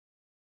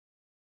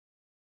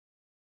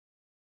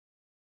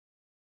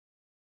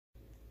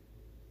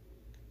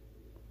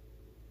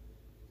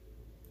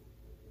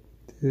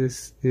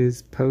This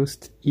is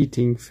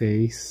post-eating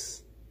face.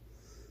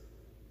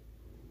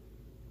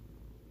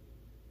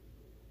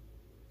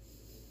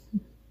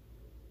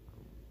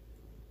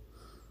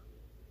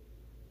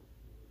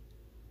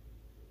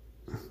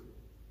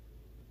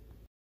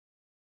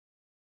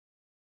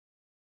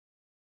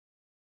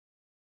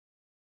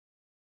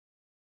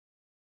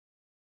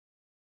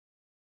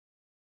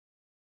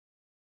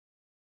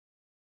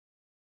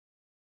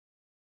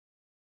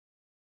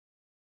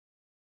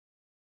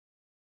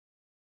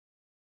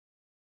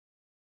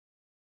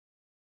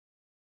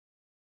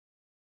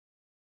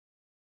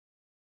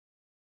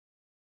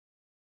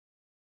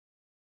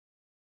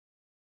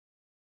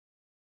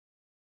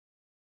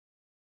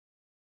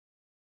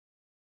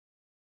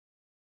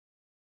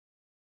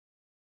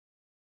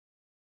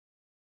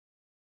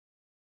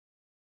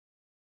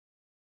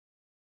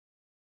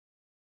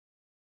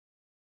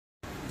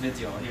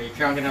 Video. Here,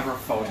 Carol can have her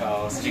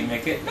photo so she can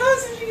make it. No,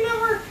 so she can have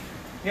her.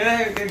 You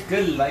gotta get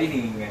good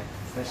lighting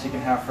so she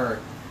can have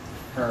her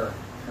gram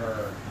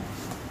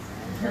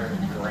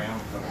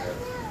photo.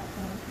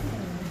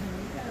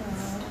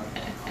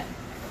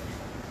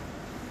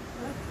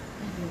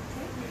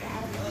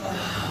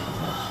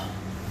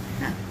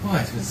 Oh,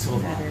 it's been so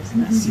long.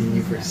 I've seen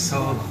you for so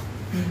long.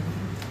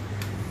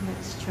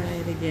 Let's try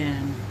it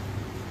again.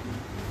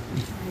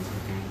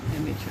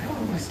 Let me try it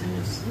one more time.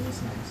 This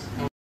is nice.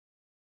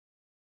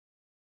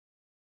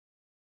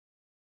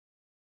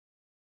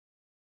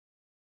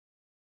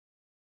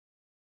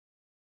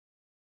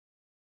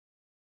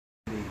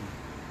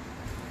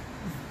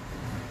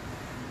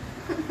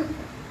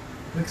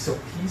 Looks so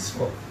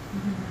peaceful.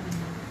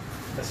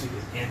 That's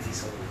because Auntie's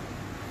so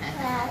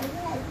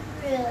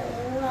really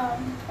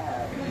long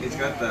toes. He's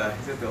got the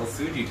little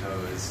Suji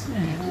toes.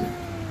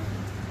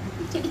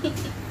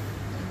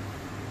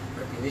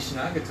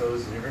 Nishinaga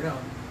toes, you never know.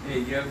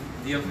 Hey, do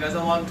you have guys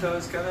on long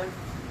toes, Kevin?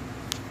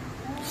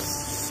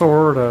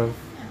 Sort of.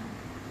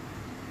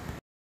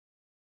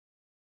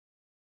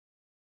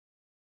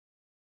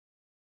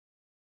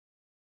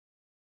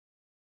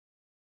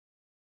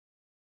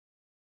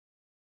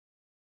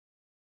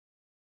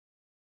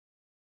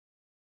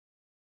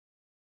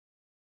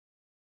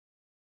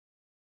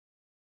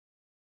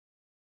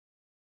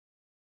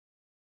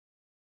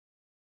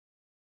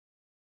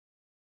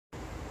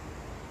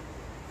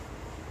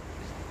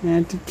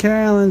 Aunty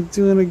Carolyn's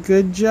doing a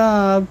good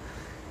job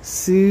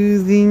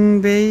soothing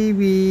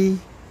baby.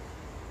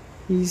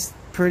 He's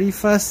pretty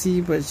fussy,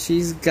 but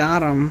she's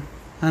got him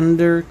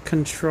under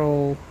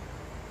control.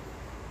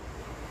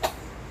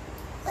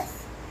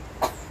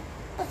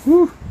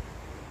 Woo.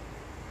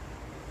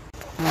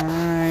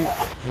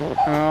 Alright.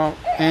 Well,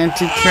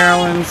 Aunty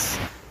Carolyn's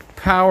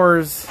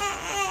powers,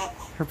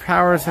 her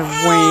powers have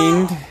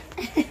waned.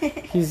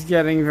 He's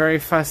getting very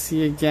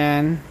fussy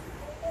again.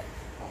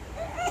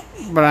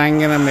 But I'm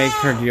gonna make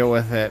her deal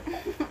with it.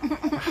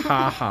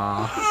 Ha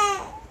ha.